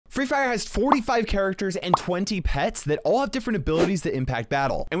Free Fire has 45 characters and 20 pets that all have different abilities that impact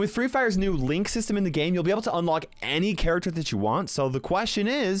battle. And with Free Fire's new link system in the game, you'll be able to unlock any character that you want. So the question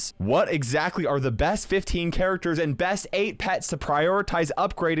is, what exactly are the best 15 characters and best 8 pets to prioritize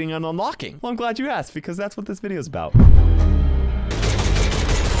upgrading and unlocking? Well, I'm glad you asked, because that's what this video is about.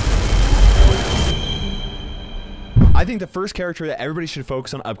 I think the first character that everybody should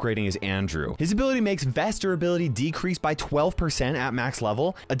focus on upgrading is Andrew. His ability makes vest durability decrease by 12% at max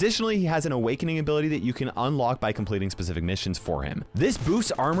level. Additionally, he has an awakening ability that you can unlock by completing specific missions for him. This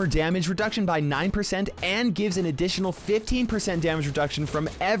boosts armor damage reduction by 9% and gives an additional 15% damage reduction from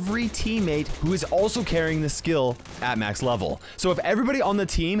every teammate who is also carrying the skill at max level. So if everybody on the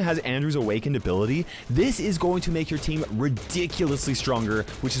team has Andrew's awakened ability, this is going to make your team ridiculously stronger,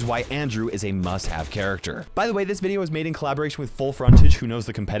 which is why Andrew is a must-have character. By the way, this video is made in collaboration with Full Frontage, who knows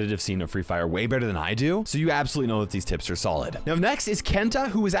the competitive scene of Free Fire way better than I do, so you absolutely know that these tips are solid. Now next is Kenta,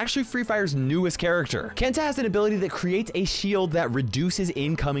 who is actually Free Fire's newest character. Kenta has an ability that creates a shield that reduces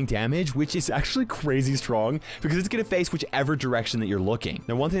incoming damage, which is actually crazy strong because it's going to face whichever direction that you're looking.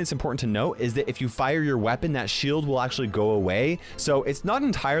 Now one thing that's important to note is that if you fire your weapon, that shield will actually go away, so it's not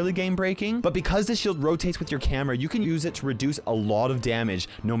entirely game breaking, but because the shield rotates with your camera, you can use it to reduce a lot of damage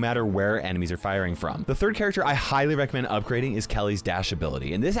no matter where enemies are firing from. The third character I highly recommend upgrading is Kelly's dash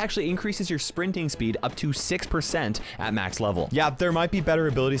ability, and this actually increases your sprinting speed up to 6% at max level. Yeah, there might be better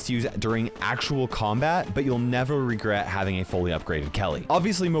abilities to use during actual combat, but you'll never regret having a fully upgraded Kelly.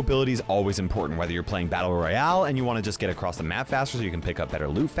 Obviously, mobility is always important, whether you're playing Battle Royale and you want to just get across the map faster so you can pick up better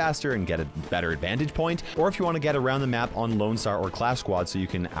loot faster and get a better advantage point, or if you want to get around the map on Lone Star or Clash Squad so you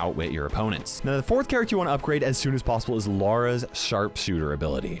can outwit your opponents. Now, the fourth character you want to upgrade as soon as possible is Laura's sharpshooter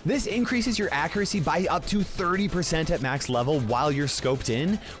ability. This increases your accuracy by up to 30% at max level while you're scoped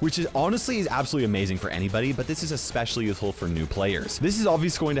in, which is honestly absolutely amazing for anybody, but this is especially useful for new players. This is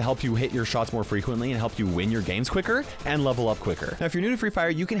obviously going to help you hit your shots more frequently and help you win your games quicker and level up quicker. Now, if you're new to Free Fire,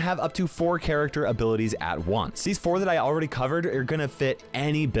 you can have up to 4 character abilities at once. These 4 that I already covered are going to fit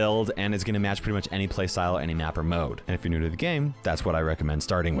any build and is going to match pretty much any playstyle, any map or mode. And if you're new to the game, that's what I recommend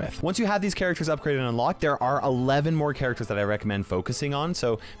starting with. Once you have these characters upgraded and unlocked, there are 11 more characters that I recommend focusing on,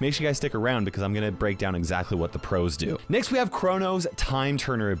 so make sure you guys stick around because I'm going to break down exactly what the pros do. Next, we have Chrono's time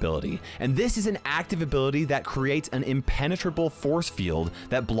turner ability, and this is an active ability that creates an impenetrable force field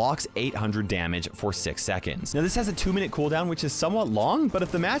that blocks 800 damage for 6 seconds. Now this has a 2-minute cooldown, which is somewhat long, but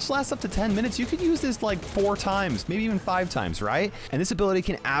if the match lasts up to 10 minutes, you could use this like 4 times, maybe even 5 times, right? And this ability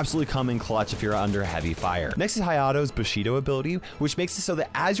can absolutely come in clutch if you're under heavy fire. Next is Hayato's Bushido ability, which makes it so that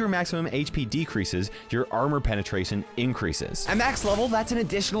as your maximum HP decreases, your armor penetration increases. At max level, that's an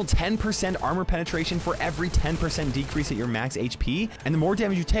additional 10% armor penetration for every 10% decrease at your max HP, and the more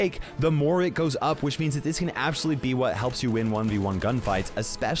damage you take, the more it goes up, which means that this can absolutely be what helps you win 1v1 gunfights,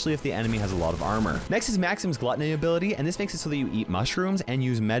 especially if the enemy has a lot of armor. Next is Maxim's Gluttony ability, and this makes it so that you eat mushrooms and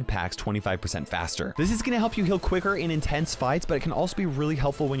use med packs 25% faster. This is going to help you heal quicker in intense fights, but it can also be really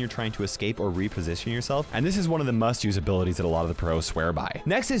helpful when you're trying to escape or reposition yourself, and this is one of the must-use abilities that a lot of the pros swear by.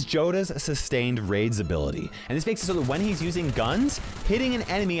 Next is Joda's Sustained Raids ability, and this makes it so that when he's using guns, hitting an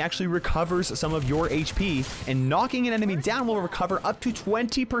enemy actually recovers some of your HP, and knocking an enemy down will recover up to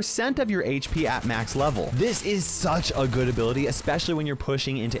 20% of your HP at max level. This is such a good ability, especially when you're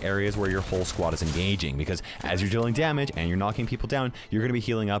pushing into areas where your whole squad is engaging, because as you're dealing damage and you're knocking people down, you're going to be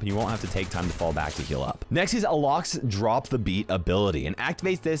healing up and you won't have to take time to fall back to heal up. Next is Alok's Drop the Beat ability, and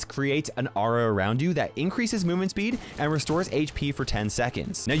activates this creates an aura around you that increases movement speed and restores HP for 10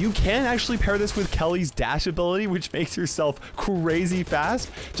 seconds. Now you can actually pair this with Kelly's dash ability, which makes yourself crazy fast.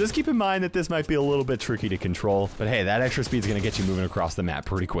 Just keep in mind that this might be a little bit tricky to control, but hey, that extra speed is going to get you moving across the map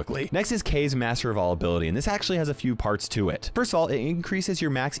pretty quickly. Next is K's Master of All ability, and this actually has a few parts to it. First of all, it increases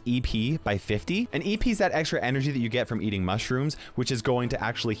your max EP by 50, and EP is that extra energy that you get from eating mushrooms, which is going to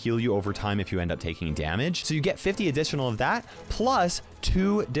actually heal you over time if you end up taking damage. So you get 50 additional of that, plus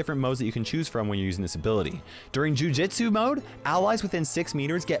 2 different modes that you can choose from when you're using this ability. During Jiu-Jitsu mode, allies within 6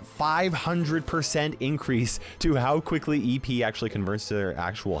 meters get 500% increase to how quickly EP actually converts to their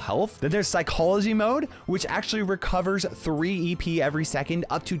actual health. Then there's Psychology mode, which actually recovers 3 EP every second,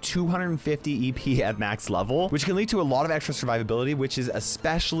 up to 250 EP at max level, which can lead to a lot of extra survivability, which is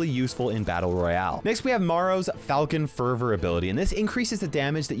especially useful in Battle Royale. Next, we have Maro's Falcon Fervor ability, and this increases the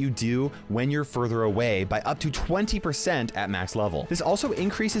damage that you do when you're further away by up to 20% at max level. This also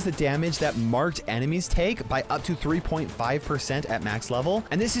increases the damage that marked enemies take by up to 3.5% at max level.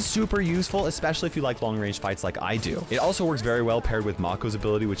 And this is super useful, especially if you like long range fights like I do. It also works very well paired with Mako's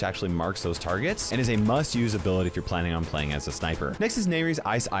ability, which actually marks those targets and is a must-use ability if you're planning on playing as a sniper. Next is Neri's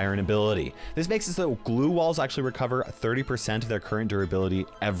Ice Iron ability. This makes it so glue walls actually recover 30% of their current durability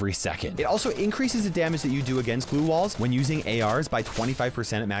every second. It also increases the damage that you do against glue walls when using ARs by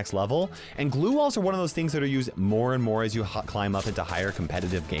 25% at max level. And glue walls are one of those things that are used more and more as you climb up into higher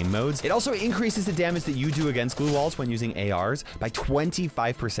competitive game modes. It also increases the damage that you do against glue walls when using ARs by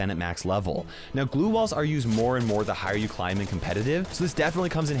 25% at max level. Now, glue walls are used more and more the higher you climb in competitive, so this definitely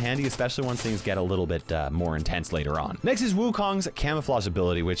comes in handy, especially once things get a little bit more intense later on. Next is Wukong's camouflage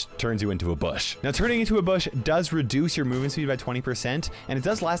ability, which turns you into a bush. Now, turning into a bush does reduce your movement speed by 20%, and it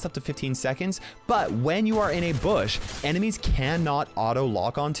does last up to 15 seconds, but when you are in a bush, enemies cannot auto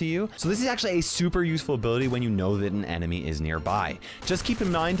lock onto you, so this is actually a super useful ability when you know that an enemy is nearby. Just keep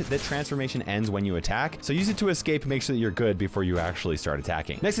in mind that transformation ends when you attack, so use it to escape and make sure that you're good before you actually start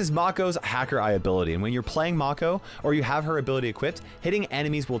attacking. Next is Mako's Hacker Eye ability, and when you're playing Mako or you have her ability equipped, hitting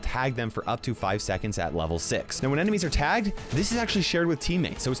enemies will tag them for up to 5 seconds at level 6. Now, when enemies are tagged, this is actually shared with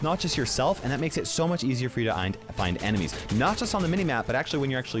teammates, so it's not just yourself, and that makes it so much easier for you to find enemies, not just on the minimap, but actually when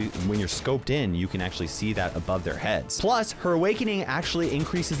you're scoped in, you can actually see that above their heads. Plus, her awakening actually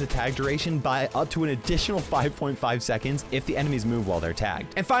increases the tag duration by up to an additional 5.5 seconds if the enemies move while they're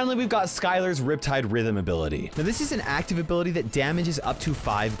tagged. And finally, we've got Skylar's Riptide Rhythm ability. Now, this is an active ability that damages up to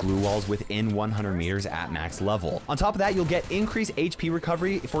 5 glue walls within 100 meters at max level. On top of that, you'll get increased HP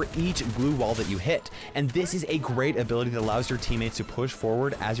recovery for each glue wall that you hit. And this is a great ability that allows your teammates to push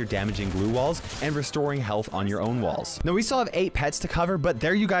forward as you're damaging glue walls and restoring health on your own walls. Now, we still have 8 pets to cover, but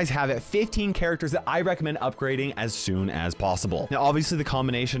there you guys have it, 15 characters that I recommend upgrading as soon as possible. Now, obviously, the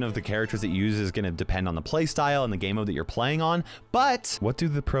combination of the characters that you use is going to depend on the play style and the game mode that you're playing on, but what do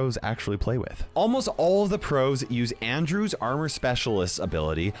the pros actually play with? Almost all of the pros use Andrew's Armor Specialist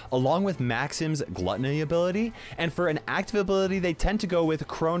ability along with Maxim's Gluttony ability, and for an active ability, they tend to go with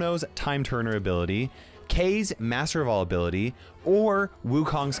Chrono's Time Turner ability, Kay's Master of All ability, or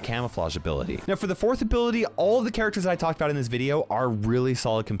Wukong's Camouflage ability. Now, for the 4th ability, all of the characters that I talked about in this video are really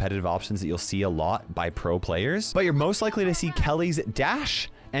solid competitive options that you'll see a lot by pro players, but you're most likely to see Kelly's Dash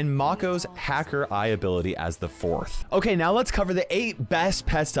and Mako's Hacker Eye ability as the 4th. Okay, now let's cover the 8 best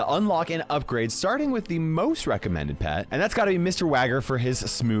pets to unlock and upgrade, starting with the most recommended pet, and that's gotta be Mr. Wagger for his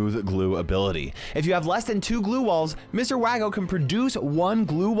Smooth Glue ability. If you have less than 2 glue walls, Mr. Waggo can produce 1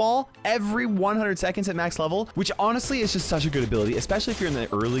 glue wall every 100 seconds at max level, which honestly is just such a good ability, especially if you're in the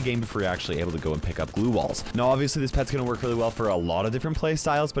early game before you're actually able to go and pick up glue walls. Now, obviously, this pet's gonna work really well for a lot of different play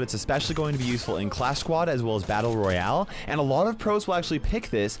styles, but it's especially going to be useful in Clash Squad as well as Battle Royale, and a lot of pros will actually pick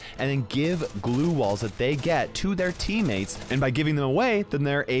this and then give glue walls that they get to their teammates, and by giving them away, then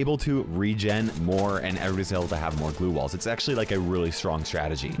they're able to regen more and everybody's able to have more glue walls. It's actually like a really strong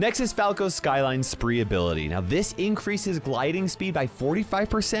strategy. Next is Falco's Skyline Spree ability. Now, this increases gliding speed by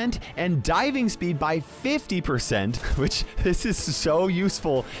 45% and diving speed by 50%, which this is so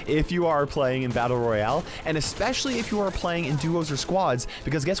useful if you are playing in Battle Royale, and especially if you are playing in duos or squads,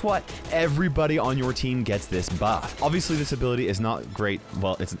 because guess what? Everybody on your team gets this buff. Obviously, this ability is not great.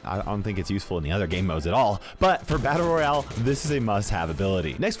 Well, I don't think it's useful in the other game modes at all, but for Battle Royale, this is a must-have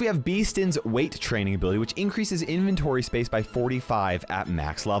ability. Next, we have Beaston's Weight Training ability, which increases inventory space by 45 at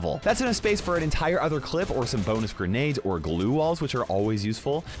max level. That's enough space for an entire other clip or some bonus grenades or glue walls, which are always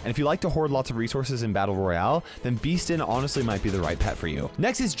useful. And if you like to hoard lots of resources in Battle Royale, then Beaston honestly might be the right pet for you.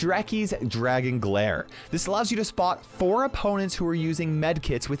 Next is Drecky's Dragon Glare. This allows you to spot 4 opponents who are using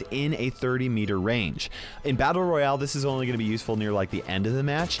medkits within a 30-meter range. In Battle Royale, this is only going to be useful near like the end of the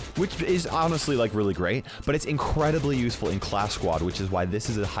match, which is honestly like really great, but it's incredibly useful in Clash Squad, which is why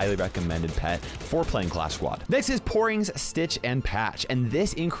this is a highly recommended pet for playing Clash Squad. Next is Poring's Stitch and Patch, and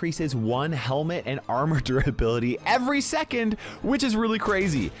this increases 1 helmet and armor durability every second, which is really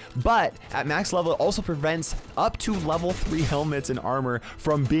crazy. But at max level, it also prevents up to level 3 helmets and armor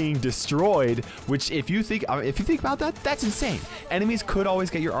from being destroyed, which if you think about that, that's insane. Enemies could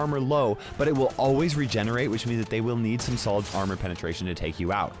always get your armor low, but it will always regenerate, which means that they will need some solid armor penetration to take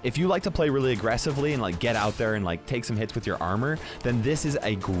you out. If you like to play really aggressively and like get out there and like take some hits with your armor, then this is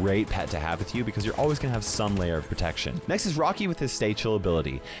a great pet to have with you because you're always gonna have some layer of protection. Next is Rocky with his Stay Chill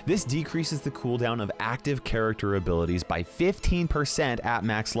ability. This decreases the cooldown of active character abilities by 15% at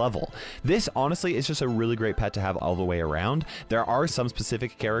max level. This honestly is just a really great pet to have all the way around. There are some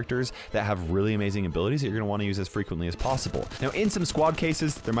specific characters that have really amazing abilities that you're gonna wanna use as frequently as possible. Now, in some squad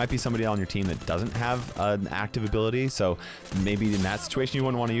cases, there might be somebody on your team that doesn't have an active ability, so maybe in that situation, situation you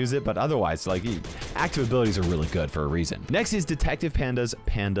wouldn't want to use it, but otherwise, like, active abilities are really good for a reason. Next is Detective Panda's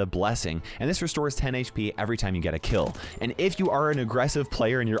Panda Blessing, and this restores 10 HP every time you get a kill. And if you are an aggressive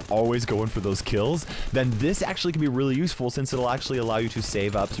player and you're always going for those kills, then this actually can be really useful since it'll actually allow you to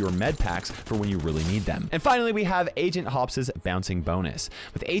save up your med packs for when you really need them. And finally, we have Agent Hops' Bouncing Bonus.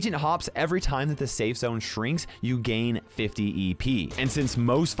 With Agent Hops, every time that the safe zone shrinks, you gain 50 EP. And since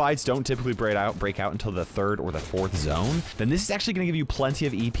most fights don't typically break out until the 3rd or the 4th zone, then this is actually going to give you plenty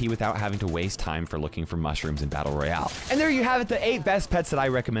of EP without having to waste time for looking for mushrooms in Battle Royale. And there you have it, the 8 best pets that I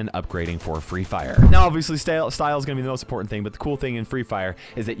recommend upgrading for Free Fire. Now, obviously, style is going to be the most important thing, but the cool thing in Free Fire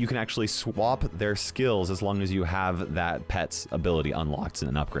is that you can actually swap their skills as long as you have that pet's ability unlocked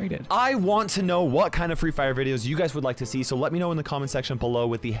and upgraded. I want to know what kind of Free Fire videos you guys would like to see, so let me know in the comment section below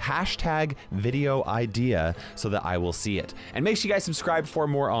with the hashtag video idea so that I will see it. And make sure you guys subscribe for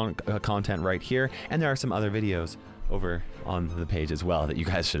more on content right here, and there are some other videos over on the page as well that you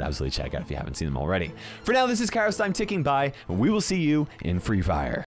guys should absolutely check out if you haven't seen them already. For now, this is KairosTime ticking by, and we will see you in Free Fire.